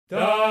I'm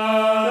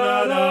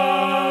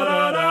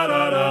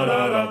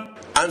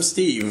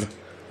Steve,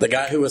 the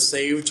guy who was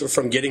saved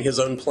from getting his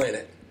own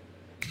planet.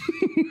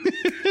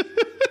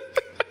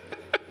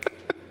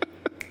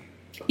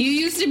 You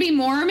used to be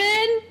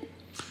Mormon?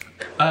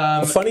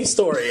 A funny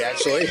story,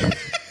 actually.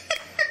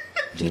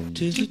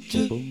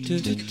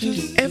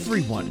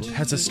 Everyone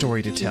has a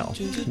story to tell.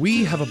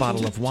 We have a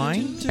bottle of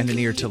wine and an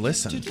ear to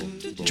listen.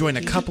 Join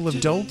a couple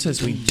of dolts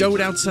as we dote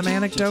out some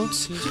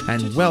anecdotes,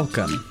 and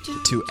welcome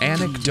to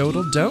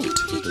Anecdotal Dote.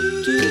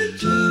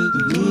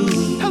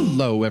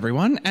 Hello,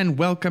 everyone, and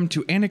welcome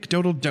to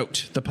Anecdotal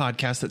Dote, the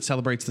podcast that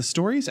celebrates the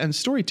stories and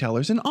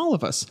storytellers in all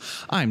of us.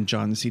 I'm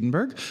John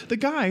Siedenberg, the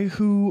guy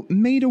who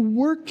made a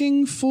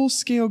working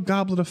full-scale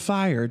goblet of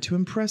fire to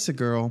impress a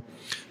girl.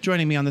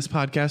 Joining me on this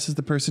podcast is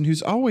the person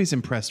who's always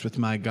impressed with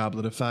my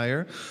goblet of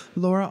fire,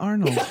 Laura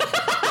Arnold.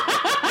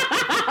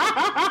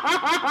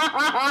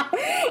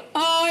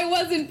 Oh, I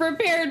wasn't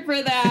prepared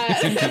for that.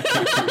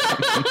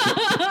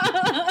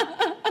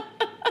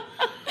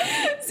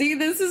 See,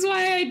 this is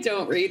why I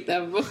don't read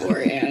them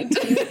beforehand.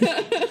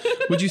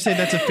 Would you say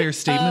that's a fair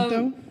statement,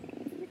 though?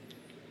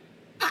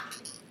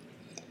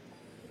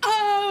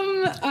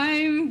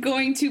 I'm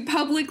going to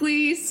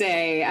publicly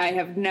say I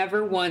have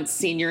never once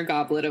seen your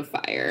goblet of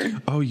fire.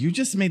 Oh, you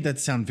just made that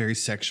sound very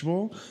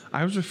sexual.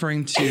 I was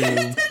referring to...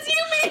 Because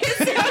you made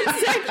it sound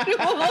sexual.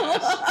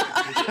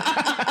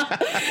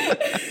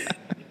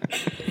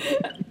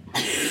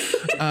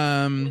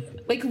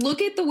 Like,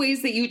 look at the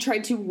ways that you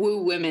tried to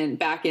woo women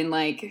back in,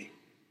 like,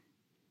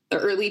 the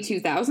early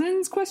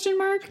 2000s, question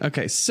mark?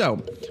 Okay,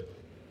 so,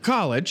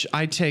 college,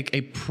 I take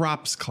a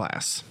props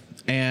class,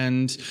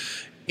 and...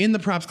 in the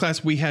props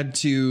class, we had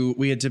to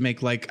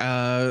make like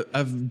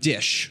a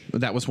dish.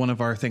 That was one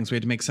of our things. We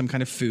had to make some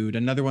kind of food.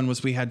 Another one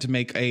was we had to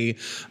make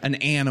an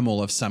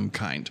animal of some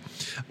kind.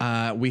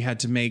 We had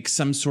to make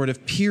some sort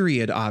of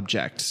period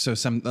object. So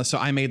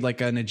I made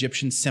like an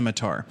Egyptian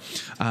scimitar,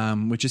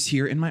 which is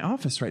here in my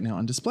office right now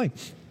on display.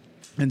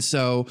 And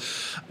so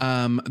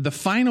the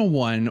final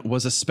one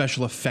was a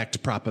special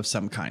effect prop of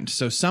some kind.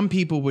 So some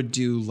people would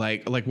do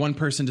like one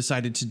person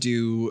decided to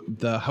do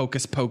the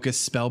Hocus Pocus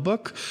spell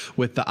book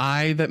with the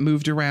eye that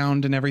moved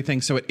around and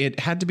everything. So it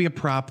had to be a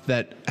prop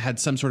that had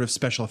some sort of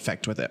special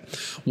effect with it.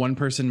 One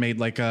person made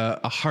like a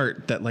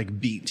heart that like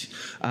beat.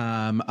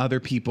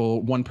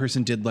 One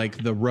person did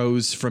like the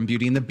rose from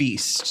Beauty and the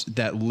Beast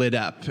that lit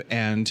up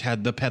and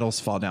had the petals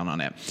fall down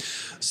on it.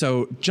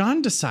 So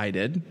John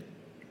decided...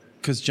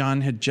 because John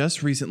had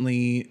just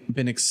recently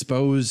been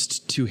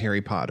exposed to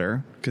Harry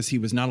Potter because he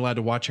was not allowed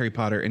to watch Harry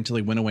Potter until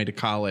he went away to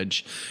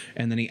college.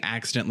 And then he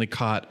accidentally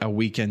caught a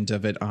weekend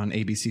of it on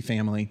ABC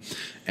Family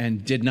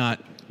and did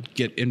not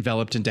get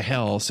enveloped into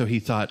hell. So he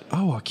thought,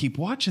 oh, I'll keep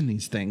watching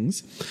these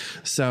things.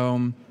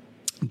 So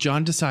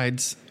John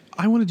decides,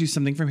 I want to do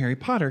something from Harry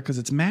Potter because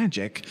it's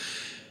magic.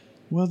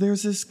 Well,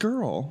 there's this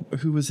girl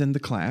who was in the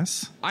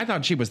class. I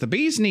thought she was the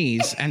bee's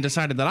knees and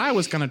decided that I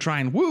was going to try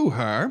and woo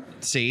her.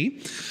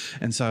 See?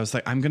 And so I was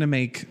like, I'm going to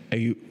make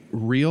a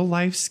real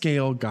life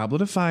scale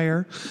goblet of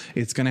fire.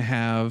 It's going to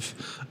have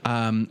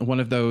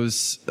one of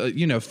those,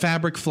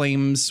 fabric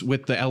flames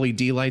with the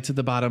LED lights at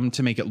the bottom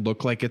to make it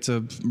look like it's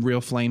a real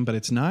flame, but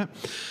it's not.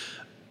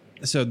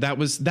 So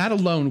that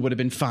alone would have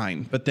been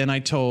fine. But then I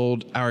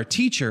told our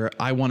teacher,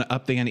 I want to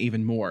up the ante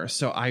even more.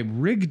 So I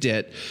rigged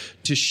it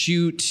to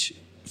shoot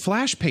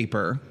flash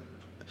paper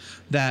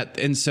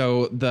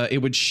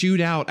it would shoot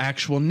out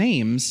actual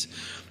names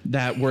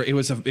that were it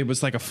was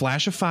like a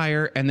flash of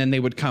fire, and then they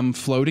would come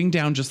floating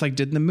down just like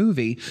did in the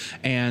movie,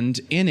 and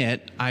in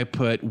it I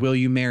put "Will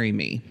you marry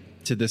me?"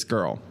 to this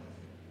girl,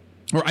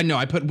 or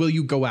I put "Will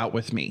you go out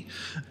with me?"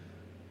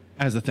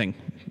 as a thing.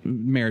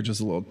 Marriage was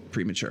a little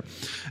premature.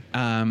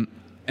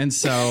 And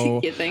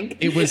so you think?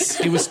 it was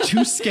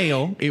to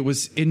scale. It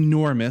was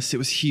enormous. It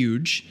was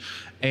huge.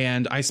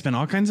 And I spent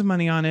all kinds of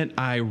money on it.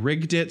 I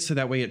rigged it so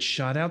that way it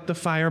shot out the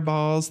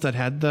fireballs that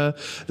had the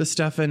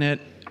stuff in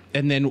it.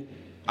 And then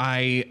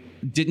I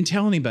didn't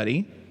tell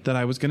anybody that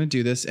I was going to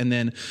do this. And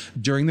then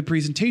during the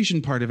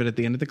presentation part of it at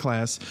the end of the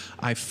class,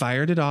 I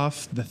fired it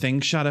off. The thing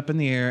shot up in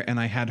the air,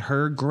 and I had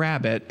her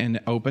grab it and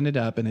open it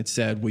up, and it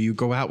said, "Will you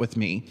go out with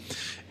me?"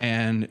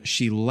 And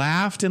she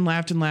laughed and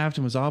laughed and laughed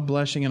and was all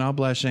blushing.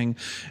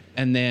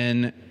 And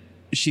then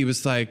she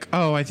was like,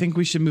 "Oh, I think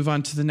we should move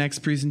on to the next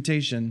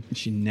presentation."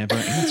 She never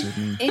answered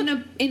me.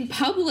 In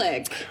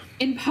public,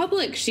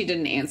 she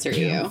didn't answer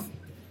you.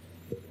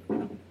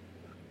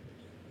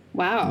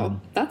 Wow,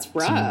 that's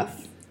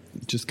rough.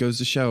 It just goes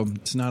to show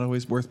it's not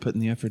always worth putting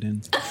the effort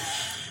in.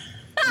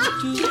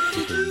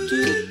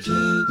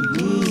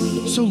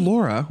 So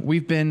Laura,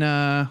 we've been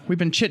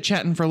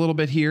chit-chatting for a little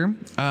bit here.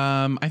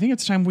 I think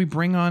it's time we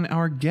bring on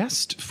our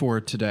guest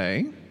for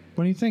today.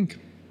 What do you think?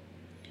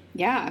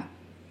 Yeah,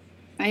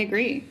 I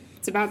agree.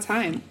 It's about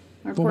time.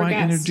 Our poor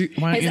guest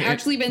has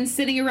actually been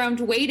sitting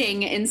around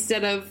waiting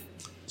instead of...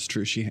 It's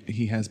true.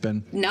 He has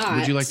been. Not.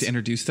 Would you like to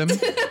introduce them?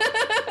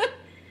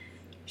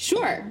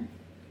 Sure.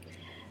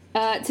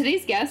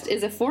 Today's guest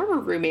is a former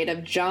roommate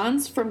of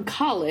John's from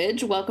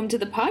college. Welcome to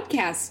the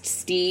podcast,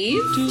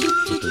 Steve.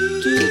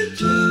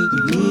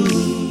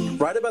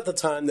 about the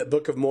time that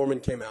Book of Mormon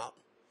came out,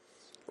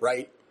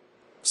 right?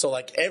 So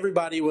like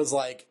everybody was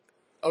like,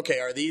 okay,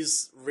 are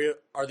these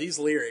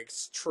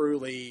lyrics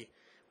truly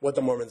what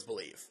the Mormons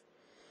believe?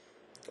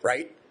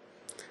 Right?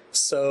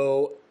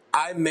 So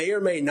I may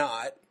or may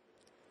not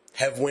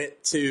have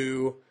went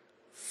to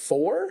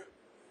 4.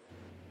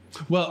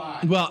 Well,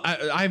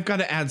 I've got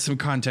to add some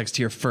context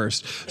here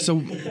first.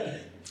 So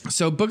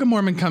Book of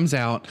Mormon comes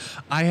out.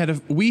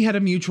 We had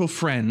a mutual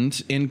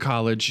friend in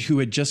college who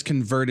had just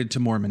converted to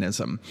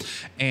Mormonism.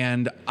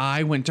 And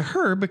I went to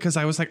her because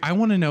I was like, I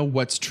want to know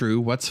what's true,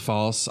 what's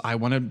false. I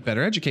want to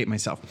better educate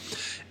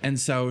myself. And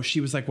so she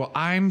was like, well,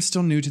 I'm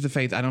still new to the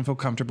faith. I don't feel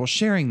comfortable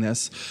sharing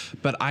this,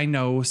 but I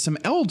know some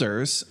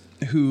elders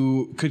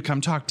who could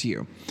come talk to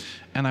you.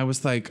 And I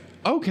was like,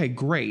 okay,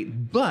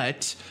 great.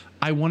 But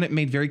I want it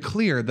made very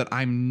clear that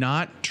I'm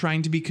not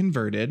trying to be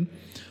converted.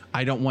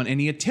 I don't want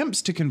any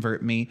attempts to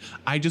convert me.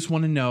 I just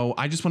want to know.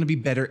 I just want to be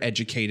better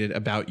educated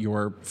about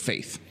your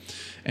faith.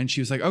 And she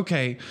was like,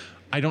 okay.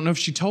 I don't know if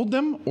she told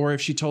them or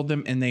if she told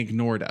them and they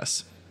ignored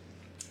us.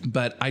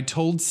 But I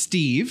told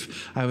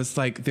Steve, I was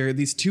like, there are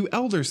these 2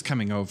 elders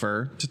coming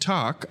over to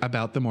talk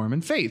about the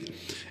Mormon faith.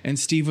 And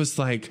Steve was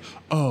like,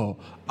 oh,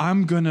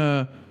 I'm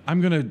gonna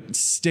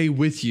stay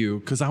with you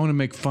because I want to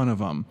make fun of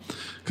them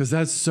because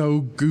that's so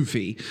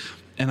goofy.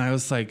 And I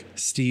was like,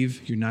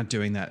 Steve, you're not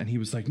doing that. And he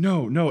was like,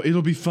 no,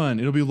 it'll be fun.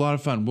 It'll be a lot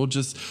of fun.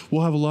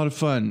 We'll have a lot of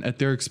fun at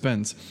their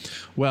expense.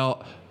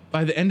 Well,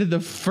 by the end of the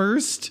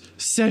first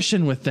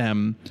session with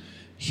them,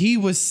 he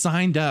was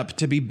signed up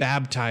to be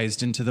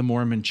baptized into the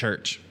Mormon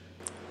church.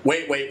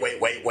 Wait.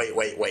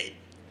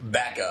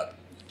 Back up.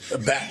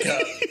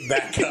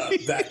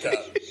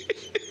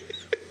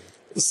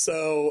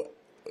 So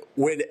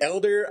when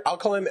I'll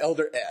call him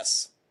Elder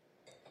S.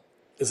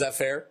 Is that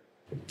fair?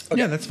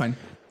 Okay. Yeah, that's fine.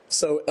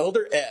 So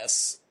Elder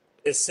S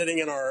is sitting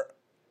in our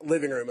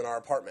living room in our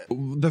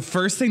apartment. The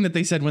first thing that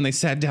they said when they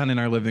sat down in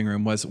our living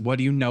room was, what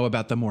do you know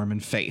about the Mormon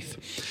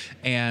faith?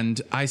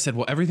 And I said,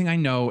 well, everything I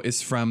know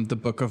is from the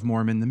Book of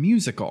Mormon, the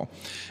musical.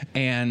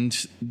 And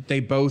they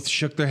both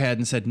shook their head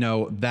and said,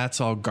 no, that's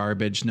all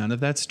garbage. None of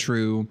that's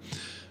true.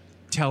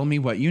 Tell me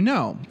what you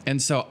know. And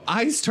so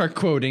I start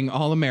quoting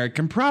All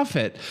American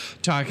Prophet,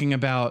 talking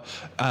about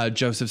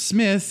Joseph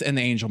Smith and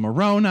the angel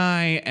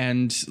Moroni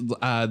and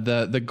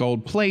the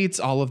gold plates,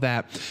 all of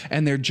that.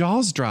 And their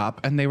jaws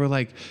drop and they were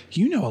like,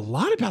 you know a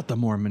lot about the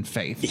Mormon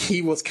faith.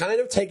 He was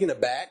kind of taken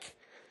aback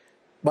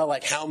by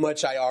like how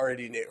much I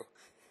already knew.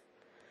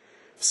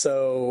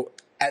 So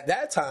at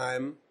that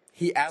time,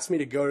 he asked me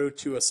to go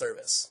to a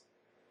service.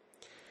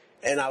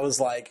 And I was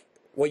like,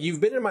 well, you've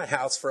been in my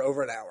house for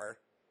over an hour.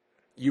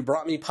 You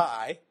brought me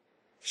pie.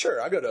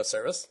 Sure, I'll go to a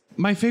service.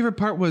 My favorite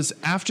part was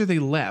after they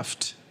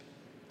left,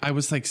 I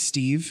was like,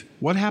 Steve,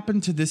 what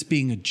happened to this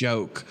being a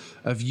joke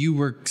of you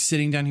were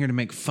sitting down here to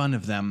make fun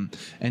of them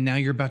and now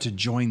you're about to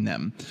join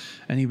them?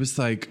 And he was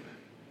like,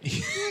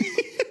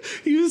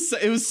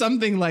 it was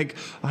something like,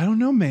 I don't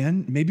know,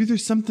 man, maybe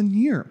there's something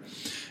here.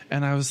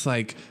 And I was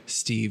like,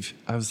 Steve,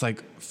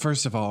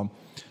 first of all,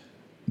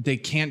 they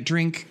can't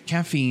drink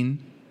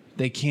caffeine.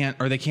 They can't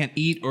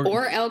eat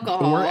or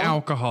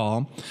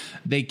alcohol.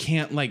 They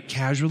can't like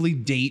casually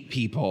date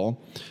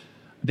people.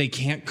 They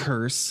can't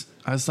curse.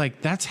 I was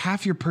like, that's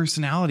half your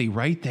personality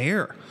right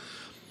there.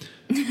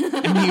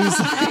 And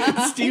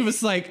Steve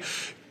was like,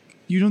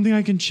 you don't think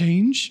I can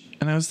change?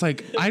 And I was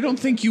like, I don't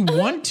think you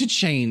want to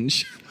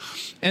change.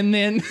 And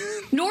then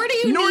nor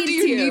do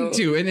you need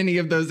to in any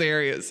of those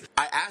areas.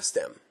 I asked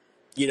him,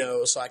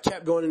 so I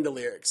kept going into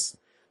lyrics.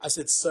 I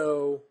said,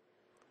 so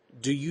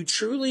do you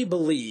truly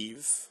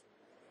believe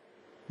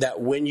that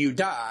when you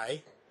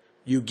die,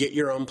 you get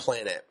your own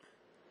planet?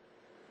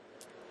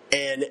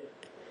 And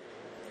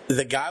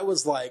the guy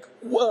was like,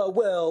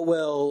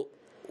 well,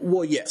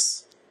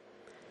 yes.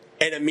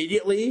 And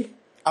immediately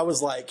I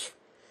was like,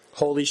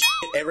 holy shit,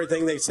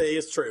 everything they say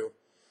is true.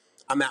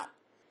 I'm out.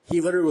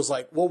 He literally was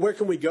like, well, where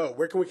can we go?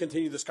 Where can we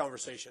continue this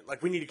conversation?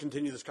 Like, we need to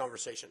continue this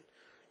conversation.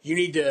 You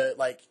need to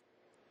like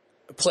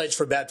pledge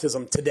for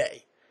baptism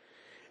today.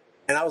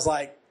 And I was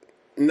like,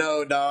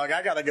 no, dog,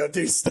 I gotta go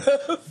do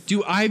stuff.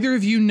 Do either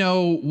of you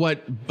know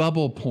what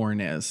bubble porn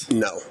is?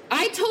 No.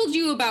 I told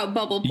you about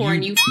bubble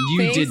porn, you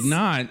did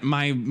not.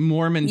 My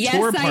Mormon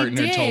tour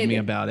partner told me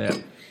about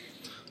it.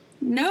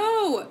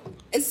 No.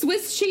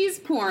 Swiss cheese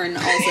porn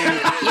also.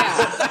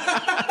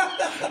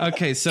 Yeah.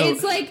 Okay, so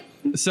it's like...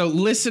 So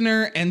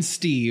listener and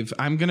Steve,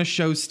 I'm going to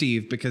show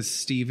Steve because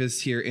Steve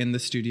is here in the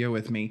studio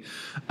with me.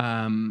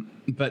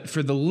 But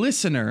for the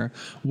listener,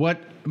 what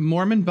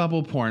Mormon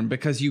bubble porn,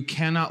 because you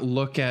cannot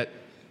look at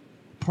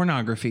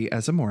pornography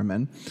as a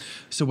Mormon.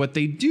 So what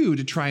they do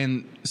to try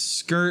and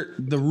skirt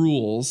the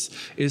rules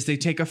is they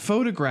take a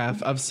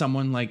photograph of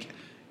someone like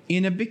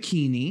in a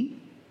bikini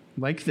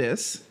like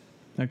this.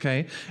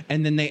 Okay.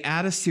 And then they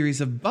add a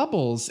series of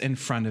bubbles in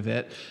front of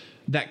it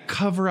that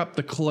cover up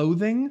the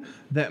clothing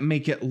that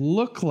make it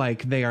look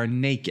like they are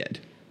naked.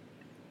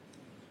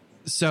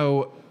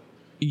 So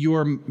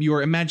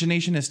your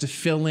imagination is to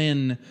fill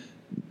in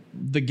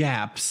the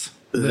gaps.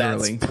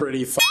 Literally. That's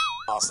pretty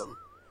awesome.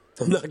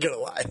 I'm not going to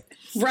lie.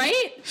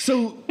 Right?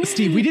 So,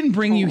 Steve, we didn't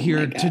bring you my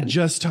here God. to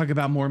just talk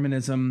about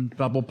Mormonism,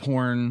 bubble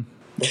porn,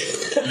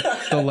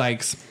 the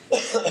likes.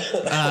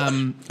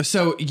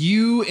 So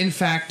you, in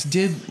fact,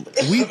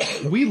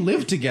 we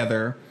lived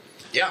together.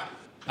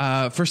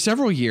 Yeah. For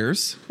several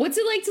years. What's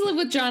it like to live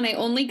with John? I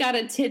only got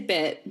a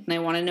tidbit, and I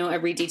want to know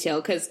every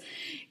detail because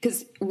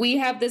we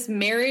have this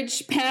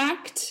marriage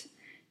pact.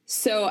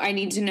 So I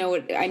need to know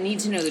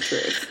the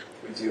truth.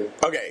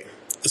 Okay,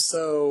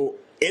 so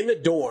in the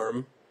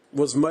dorm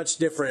was much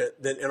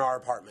different than in our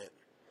apartment.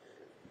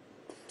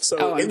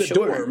 So in the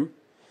dorm,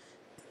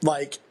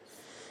 like,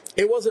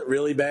 it wasn't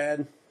really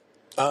bad.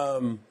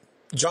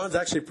 John's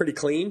actually pretty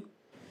clean,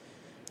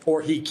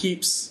 or he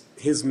keeps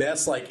his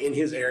mess like in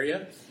his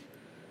area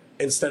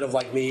instead of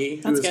like me,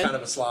 who is kind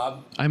of a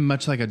slob. I'm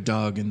much like a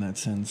dog in that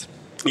sense.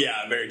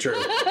 Yeah, very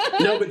true.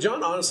 No, but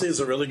John honestly is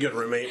a really good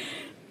roommate.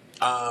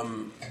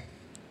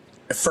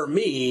 For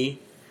me,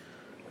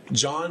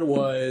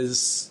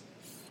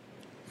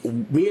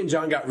 me and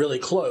John got really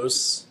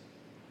close,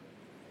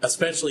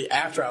 especially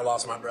after I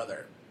lost my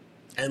brother.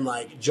 And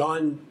like,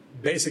 John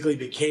basically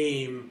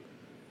became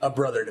a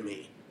brother to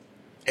me.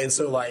 And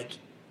so like,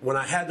 when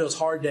I had those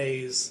hard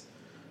days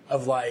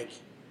of like,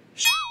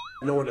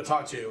 no one to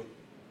talk to,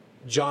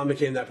 John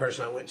became that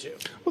person I went to.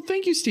 Well,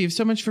 thank you, Steve,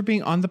 so much for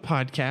being on the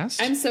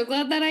podcast. I'm so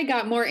glad that I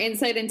got more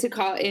insight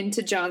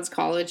into John's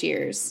college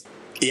years.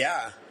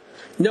 Yeah.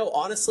 No,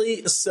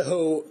 honestly,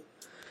 so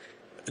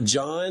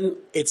John,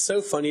 it's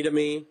so funny to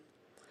me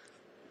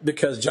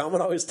because John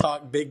would always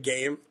talk big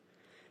game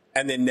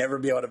and then never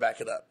be able to back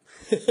it up.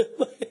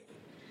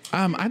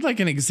 I'd like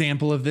an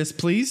example of this,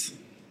 please.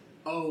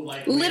 Oh,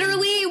 like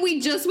Literally,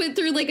 we just went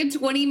through like a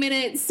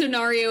 20-minute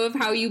scenario of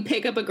how you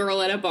pick up a girl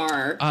at a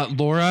bar.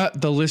 Laura,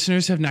 the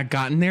listeners have not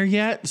gotten there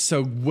yet,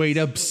 so way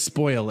to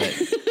spoil it.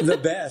 the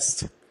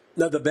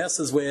best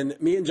is when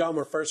me and John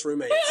were first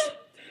roommates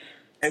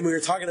and we were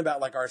talking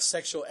about like our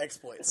sexual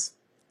exploits.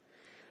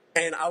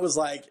 And I was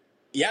like,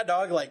 yeah,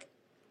 dog, like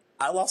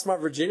I lost my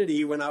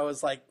virginity when I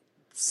was like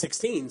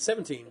 16,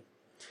 17.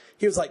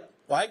 He was like,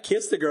 well, I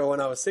kissed a girl when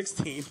I was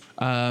 16.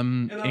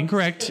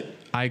 Incorrect.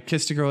 I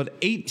kissed a girl at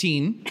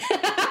 18.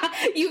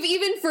 You've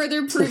even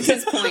further proved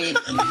his point.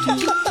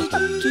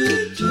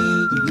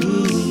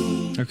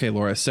 Okay,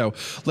 Laura. So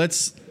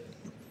let's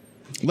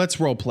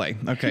role play.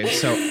 Okay,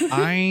 so you and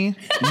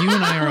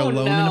I are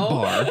alone in a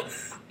bar.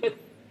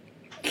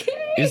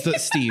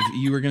 Steve,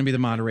 you were going to be the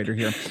moderator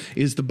here.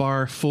 Is the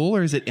bar full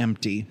or is it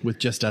empty with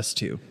just us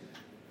two?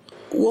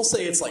 We'll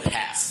say it's like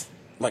half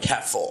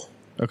full.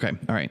 Okay,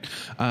 all right.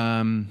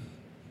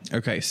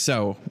 Okay,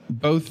 so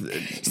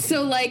both.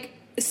 So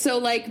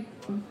like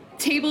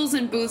tables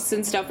and booths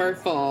and stuff are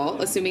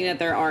full, assuming that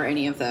there are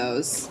any of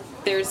those.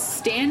 There's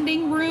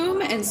standing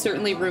room and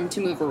certainly room to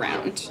move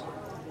around.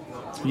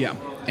 Yeah,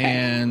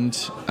 and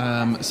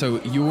so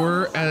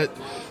you're at.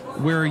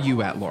 Where are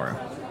you at,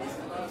 Laura?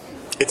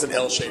 It's an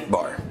L-shaped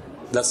bar.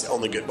 That's the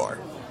only good bar.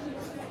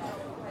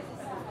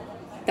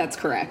 That's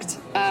correct.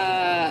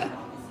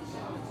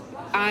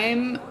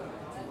 I'm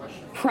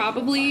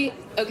probably,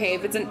 okay,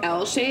 if it's an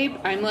L shape,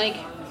 I'm like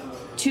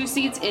 2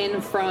 seats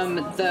in from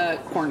the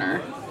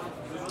corner.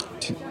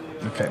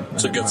 Okay.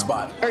 It's a good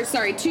spot. Or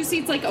sorry, 2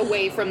 seats like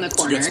away from the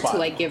corner to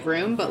like give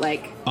room, but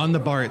like. On the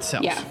bar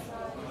itself? Yeah.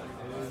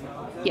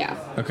 Yeah.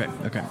 Okay,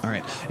 all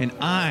right. And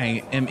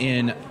I am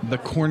in the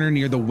corner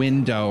near the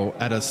window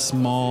at a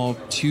small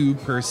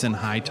 2-person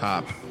high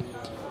top,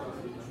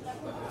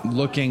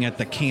 looking at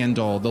the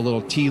candle, the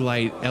little tea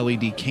light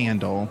LED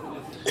candle,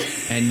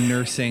 and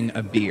nursing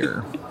a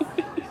beer.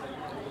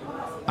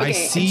 Okay, I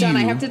see John, you.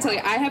 I have to tell you,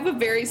 I have a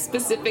very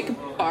specific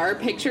bar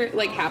picture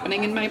like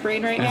happening in my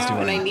brain right now,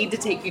 and I need to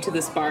take you to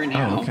this bar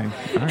now. Oh, okay.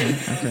 All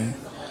right. Okay.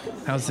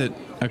 How's it?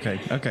 Okay.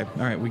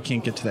 All right. We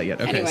can't get to that yet.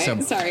 Okay. Anyway, so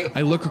sorry.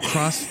 I look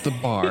across the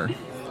bar,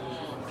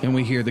 and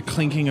we hear the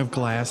clinking of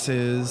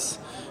glasses.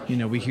 You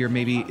know, we hear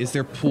maybe, is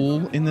there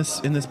pool in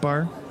this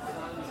bar?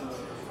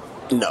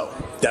 No,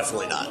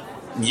 definitely not.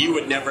 You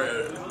would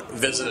never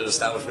visit an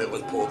establishment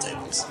with pool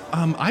tables.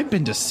 I've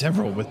been to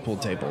several with pool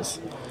tables.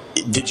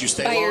 Did you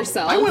stay By long?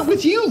 yourself? I went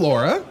with you,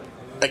 Laura.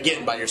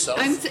 Again, by yourself?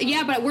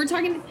 But we're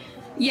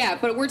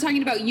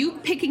talking about you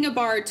picking a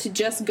bar to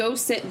just go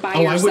sit by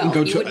Oh, yourself. I wouldn't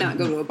go you to. would not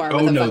go to a bar. Oh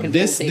with a no, fucking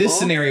this pool table.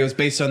 scenario is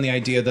based on the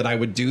idea that I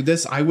would do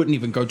this. I wouldn't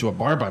even go to a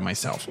bar by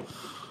myself.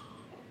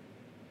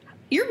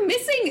 You're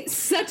missing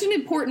such an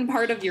important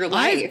part of your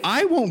life.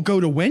 I won't go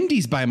to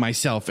Wendy's by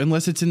myself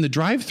unless it's in the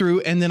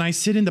drive-thru, and then I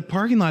sit in the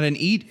parking lot and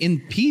eat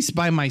in peace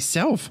by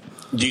myself.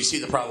 Do you see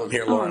the problem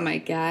here, Laura? Oh my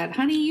god,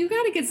 honey, you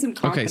got to get some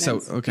confidence.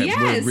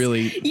 We're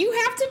really. You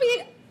have to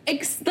be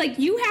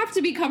you have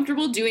to be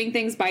comfortable doing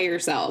things by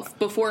yourself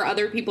before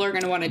other people are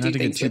going to want to do things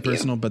with you. Not to get too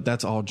personal, but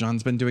that's all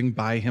John's been doing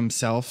by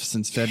himself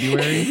since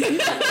February.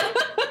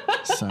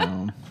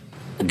 So.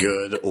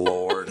 Good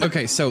Lord.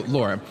 Okay, so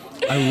Laura,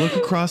 I look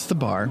across the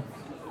bar.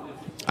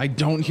 I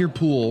don't hear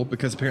pool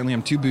because apparently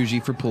I'm too bougie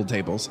for pool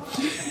tables.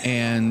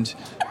 And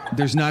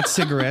There's not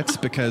cigarettes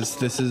because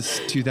this is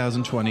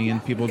 2020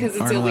 and people Because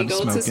it's aren't allowed to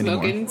illegal smoke to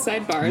smoke anymore.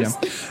 inside bars.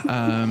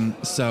 Yeah.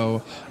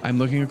 So I'm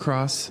looking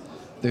across.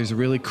 There's a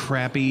really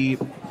crappy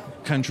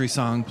country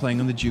song playing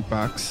on the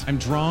jukebox. I'm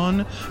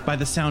drawn by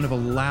the sound of a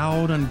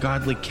loud,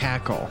 ungodly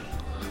cackle.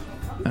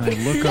 And I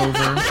look over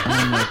and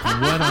I'm like,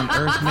 what on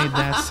earth made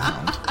that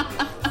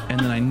sound? And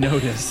then I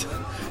notice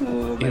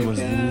it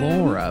was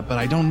Laura, but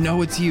I don't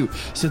know it's you.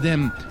 So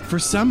then for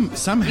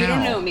somehow You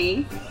don't know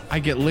me. I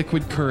get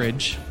liquid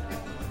courage,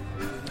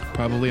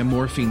 probably a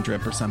morphine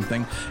drip or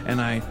something, and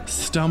I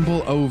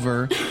stumble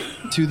over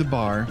to the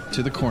bar,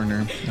 to the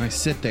corner, and I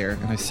sit there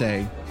and I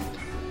say,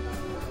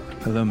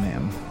 hello,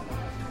 ma'am.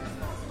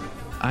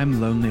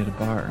 I'm lonely at a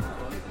bar.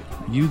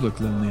 You look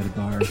lonely at a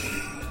bar.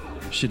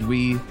 Should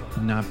we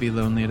not be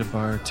lonely at a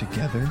bar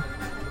together?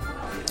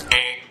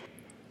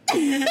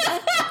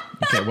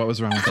 Okay, what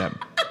was wrong with that?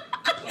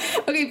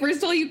 Okay, first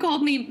of all, you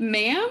called me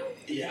ma'am?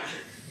 Yeah.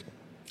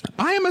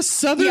 I am a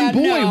Southern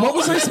boy. no. What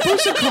was I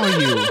supposed to call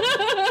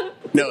you?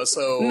 No,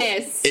 so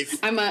Miss.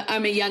 I'm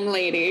a young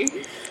lady.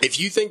 if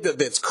you think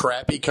that it's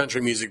crappy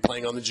country music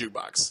playing on the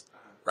jukebox,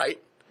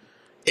 right?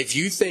 If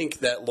you think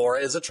that Laura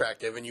is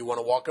attractive and you want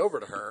to walk over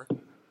to her,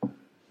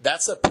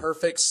 that's a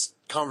perfect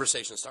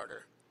conversation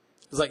starter.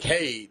 It's like,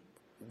 hey,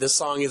 this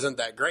song isn't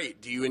that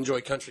great. Do you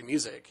enjoy country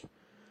music?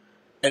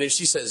 And if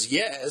she says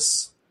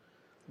yes,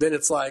 then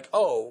it's like,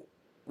 oh,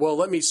 well,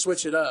 let me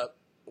switch it up.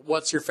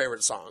 What's your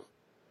favorite song?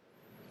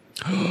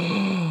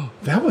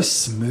 That was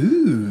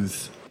smooth.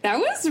 That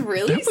was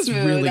really That was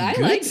smooth. really I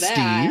good, like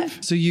that.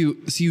 Steve. So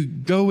you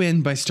go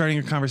in by starting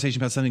a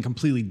conversation about something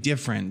completely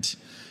different,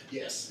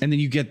 Yes. and then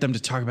you get them to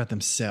talk about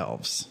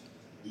themselves.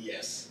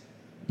 Yes.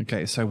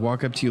 Okay, so I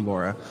walk up to you,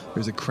 Laura.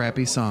 There's a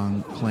crappy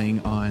song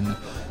playing on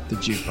the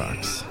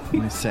jukebox,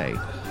 and I say,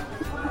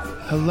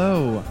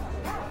 "Hello,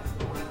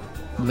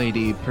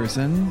 lady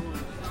person."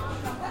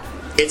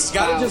 It's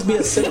got to just be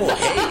a simple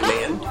hey,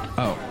 man.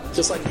 Oh,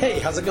 Just like, hey,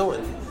 how's it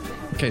going?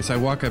 okay. So I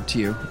walk up to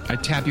you. I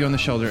tap you on the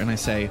shoulder, and I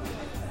say,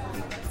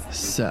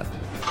 "Sup."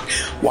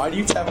 Why do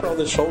you tap her on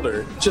the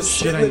shoulder? Just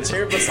sit in the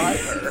chair beside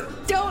her.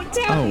 Don't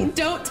tap me.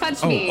 Don't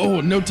touch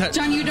me. No touch.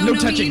 John, you don't no know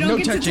touching, me. You don't no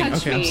get touching. to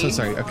touch Okay, me. I'm so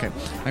sorry. Okay,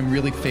 I'm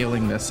really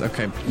failing this.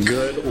 Okay,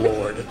 Good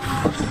Lord.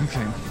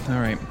 okay, all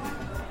right.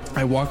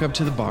 I walk up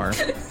to the bar.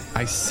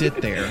 I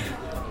sit there.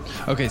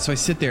 Okay, so I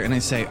sit there and I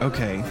say,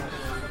 okay,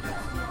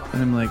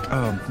 and I'm like,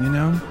 oh,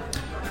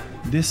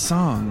 this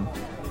song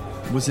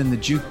was in the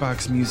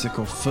jukebox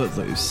musical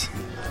Footloose.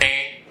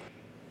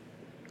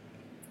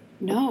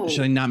 No.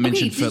 Should I not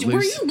mention Footloose?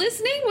 Were you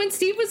listening when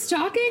Steve was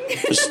talking?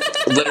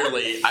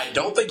 Literally, I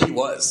don't think he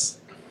was.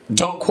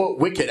 Don't quote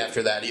Wicked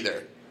after that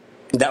either.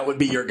 That would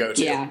be your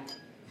go-to. Yeah.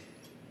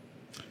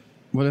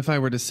 What if I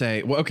were to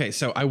say, well, okay,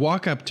 so I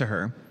walk up to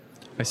her,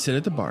 I sit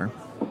at the bar,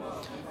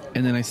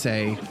 and then I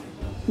say,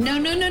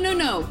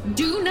 No.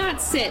 Do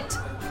not sit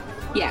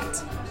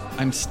yet.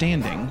 I'm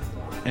standing,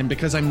 and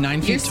because I'm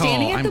 9 You're feet tall,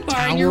 standing at the I'm bar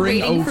and you're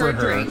towering waiting for over a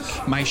her.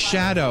 drink. My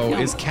shadow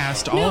is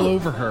cast all No.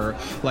 over her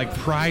like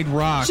Pride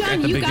Rock John,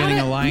 at the you beginning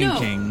gotta- of Lion no.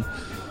 King.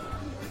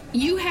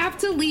 You have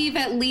to leave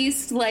at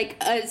least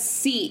like a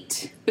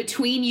seat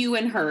between you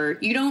and her.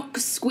 You don't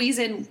squeeze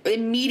in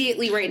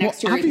immediately right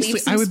next to her. Obviously,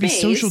 Leave some I would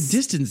space. be social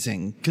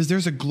distancing because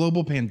there's a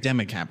global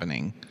pandemic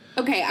happening.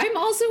 Okay, I'm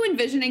also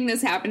envisioning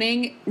this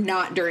happening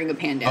not during a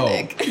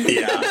pandemic.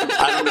 Yeah.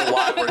 I don't know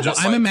why we're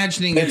just I'm like,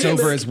 imagining it's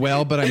over as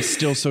well, but I'm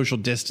still social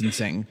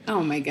distancing,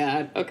 Oh my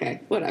god.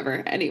 Okay,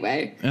 whatever.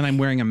 Anyway, and I'm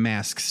wearing a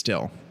mask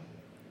still.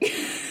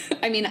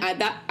 I mean,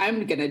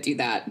 I'm gonna do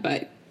that,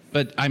 but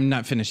But I'm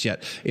not finished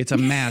yet. It's a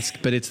mask,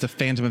 but it's the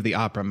Phantom of the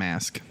Opera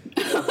mask.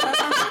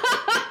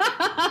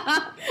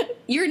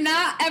 you're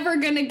not ever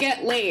gonna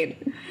get laid.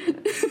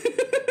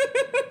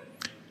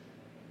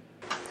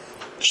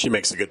 She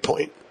makes a good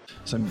point.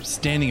 So I'm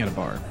standing at a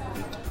bar.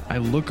 I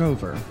look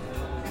over,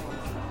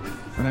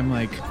 and I'm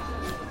like,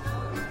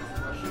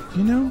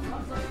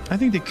 I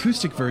think the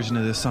acoustic version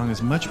of this song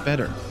is much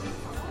better.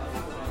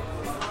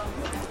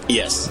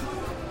 Yes.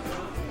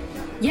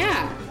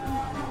 Yeah.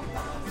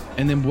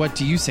 And then what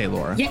do you say,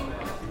 Laura? Yeah.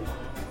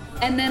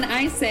 And then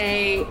I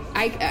say,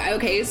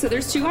 okay, so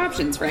there's two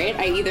options, right?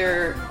 I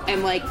either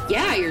am like,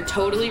 yeah, you're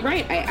totally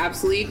right. I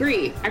absolutely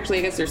agree. Actually,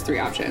 I guess there's three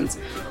options.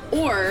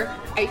 Or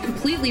I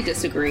completely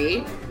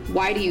disagree.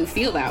 Why do you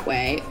feel that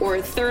way? Or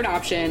third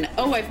option,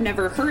 oh, I've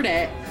never heard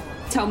it.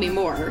 Tell me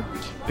more.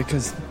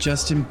 Because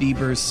Justin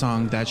Bieber's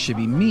song That Should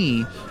Be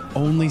Me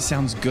only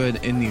sounds good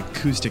in the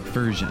acoustic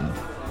version.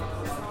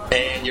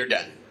 And you're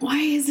done. Why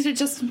is it a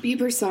Justin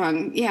Bieber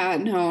song? Yeah,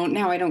 no,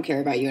 now I don't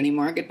care about you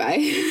anymore. Goodbye.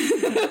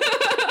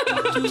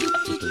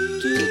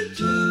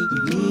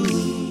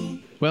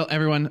 Well,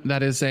 everyone,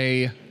 that is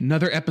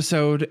another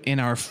episode in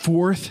our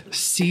 4th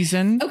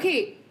season.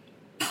 Okay,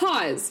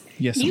 pause.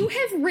 Yes, You ma'am.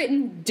 have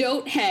written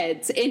dote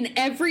heads in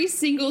every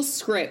single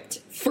script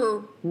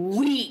for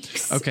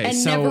weeks. Okay, and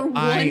so never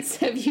once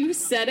have you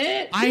said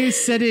it. I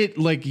said it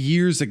like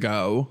years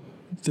ago.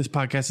 This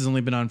podcast has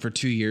only been on for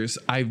 2 years.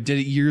 I did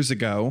it years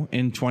ago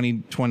in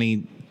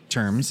 2020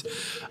 terms.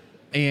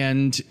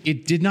 and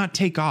it did not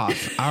take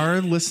off.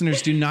 Our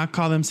listeners do not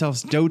call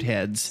themselves dote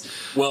heads.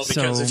 Well,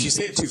 because if you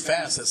say it too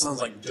fast, it sounds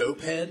like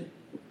dope head.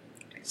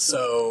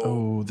 So,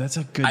 oh, that's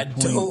a good point. I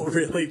don't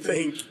really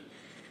think,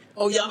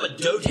 oh yeah, I'm a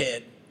dote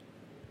head.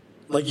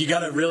 Like, you got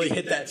to really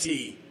hit that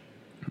T.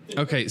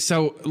 Okay,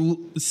 so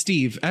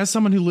Steve, as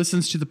someone who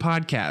listens to the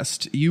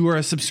podcast, you are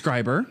a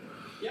subscriber.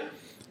 Yeah.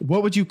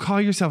 What would you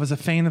call yourself as a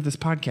fan of this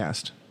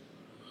podcast?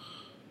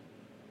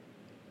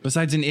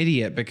 Besides an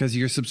idiot, because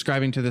you're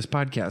subscribing to this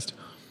podcast.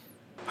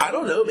 I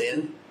don't know,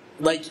 man.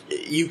 Like,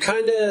 it's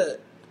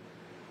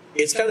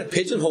kind of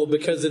pigeonholed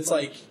because it's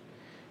like,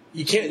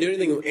 you can't do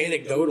anything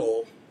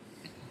anecdotal.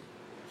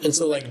 And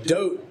so, like,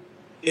 dote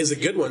is a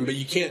good one, but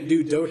you can't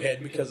do dote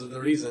head because of the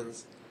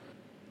reasons.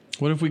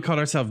 What if we call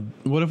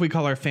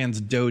our fans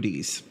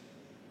doties?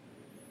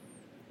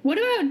 What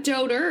about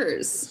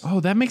doters? Oh,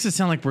 that makes it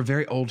sound like we're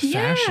very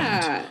old-fashioned.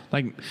 Yeah.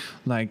 Like.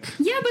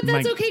 Yeah, but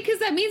that's okay because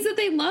that means that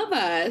they love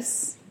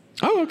us.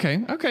 Oh,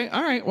 okay. Okay.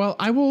 All right. Well,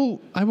 I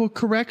will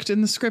correct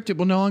in the script. It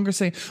will no longer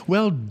say,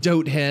 well,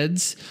 dote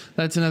heads.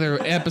 That's another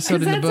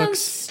episode in the books. Sounds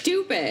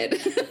stupid.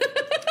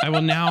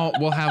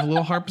 We'll have a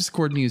little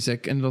harpsichord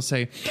music and it'll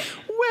say,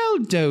 well,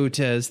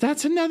 dotas.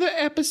 That's another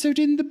episode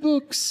in the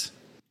books.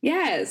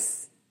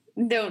 Yes.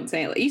 Don't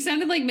say it. You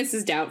sounded like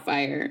Mrs.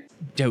 Doubtfire.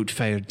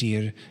 Doubtfire,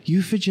 dear.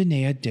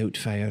 Euphigenia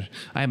Doubtfire.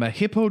 I'm a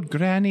hip old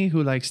granny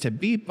who likes to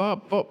beep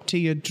bop bop till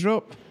you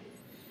drop.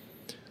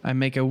 I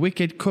make a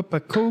wicked cup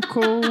of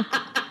cocoa.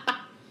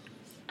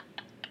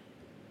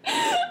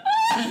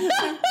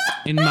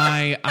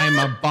 I'm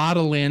a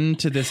bottle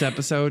into this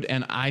episode,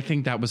 and I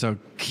think that was a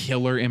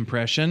killer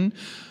impression.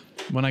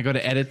 When I go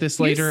to edit this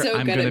later,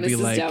 I'm going to be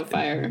like,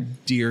 Doubtfire.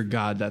 Dear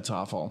God, that's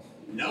awful.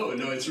 No,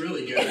 it's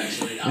really good,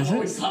 actually. I've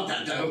always thought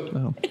that, though.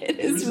 Oh. It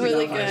is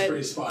really good. It's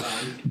pretty spot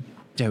on.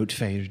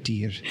 Doubtfire,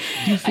 dear.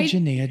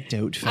 Euphigenia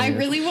Doubtfire. I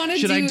really want to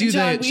Should I do the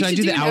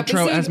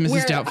outro as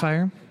Mrs.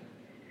 Doubtfire?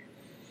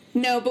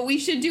 No, but we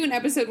should do an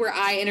episode where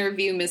I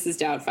interview Mrs.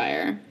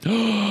 Doubtfire.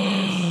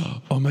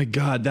 Oh my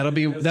God, that'll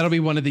be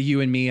one of the you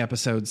and me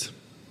episodes.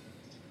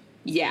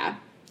 Yeah.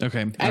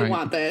 Okay. I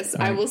want this.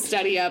 I will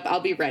study up. I'll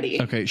be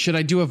ready. Okay. Should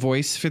I do a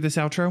voice for this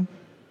outro?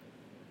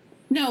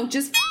 No,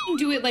 just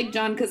do it like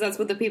John, because that's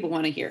what the people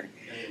want to hear.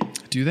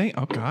 Do they?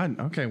 Oh God.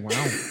 Okay.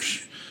 Wow.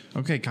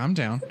 Okay, calm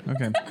down.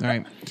 Okay. All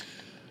right.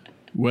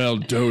 Well,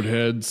 dote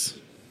heads.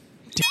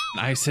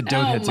 I said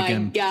dote heads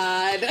again. Oh my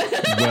God.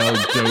 Well,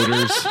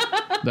 doters.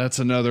 That's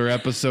another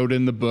episode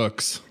in the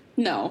books.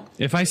 No.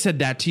 If I said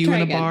that to you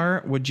in a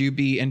bar, would you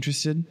be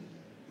interested?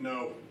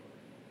 No.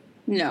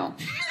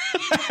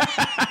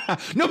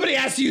 Nobody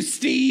asked you,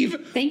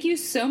 Steve. Thank you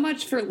so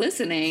much for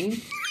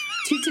listening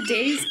to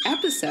today's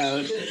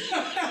episode.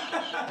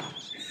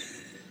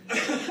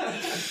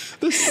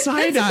 The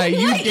side eye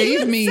you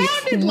gave me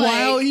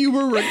while you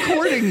were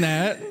recording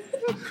that.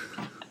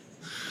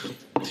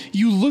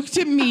 You looked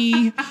at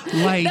me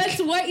like...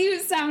 That's what you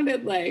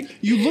sounded like.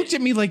 You looked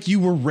at me like you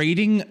were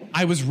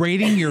I was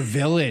raiding your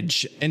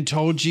village and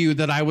told you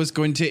that I was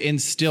going to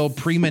instill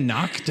prima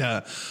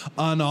nocta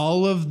on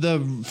all of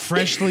the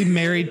freshly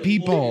married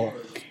people.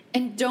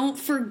 And don't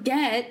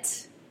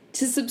forget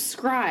to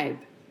subscribe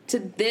to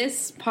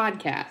this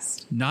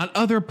podcast. Not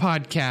other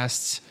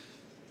podcasts,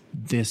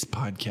 this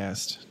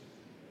podcast.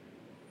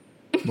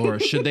 Laura,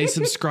 should they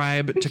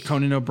subscribe to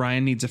Conan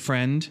O'Brien Needs a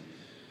Friend?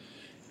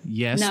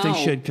 Yes, they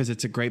should, because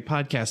it's a great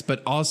podcast.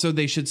 But also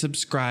they should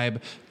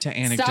subscribe to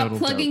Anecdotal Stop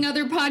plugging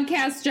other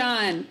podcasts,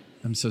 John.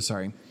 I'm so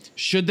sorry.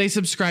 Should they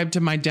subscribe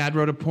to My Dad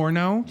Wrote a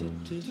Porno? No.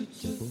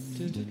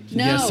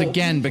 Yes,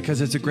 again,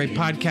 because it's a great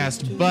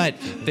podcast. But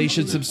they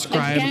should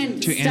subscribe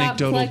to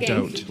Anecdotal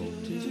Dote.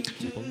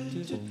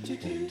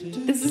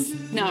 This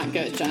is not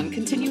good, John.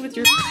 Continue with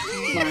your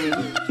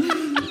line.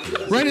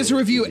 Write us a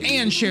review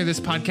and share this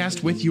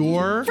podcast with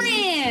your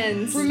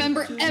friends.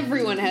 Remember,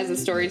 everyone has a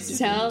story to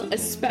tell,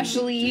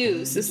 especially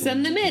you. So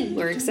send them in.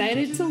 We're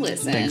excited to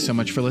listen. Thanks so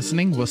much for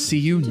listening. We'll see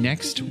you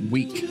next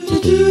week.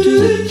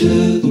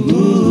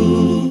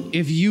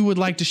 If you would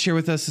like to share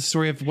with us the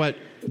story of what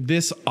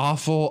this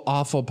awful,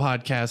 awful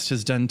podcast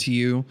has done to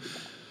you,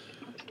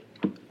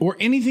 or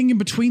anything in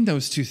between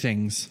those two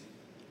things,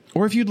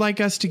 or if you'd like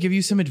us to give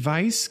you some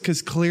advice,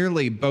 because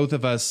clearly both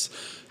of us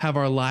have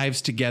our lives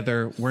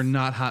together. We're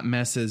not hot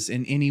messes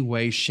in any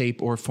way,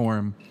 shape, or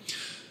form.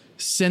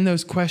 Send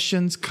those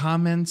questions,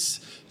 comments,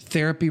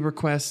 therapy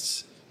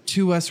requests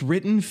to us,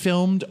 written,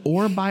 filmed,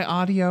 or by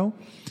audio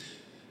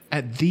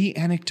at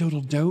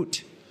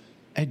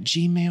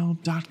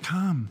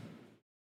theanecdotaldote@gmail.com.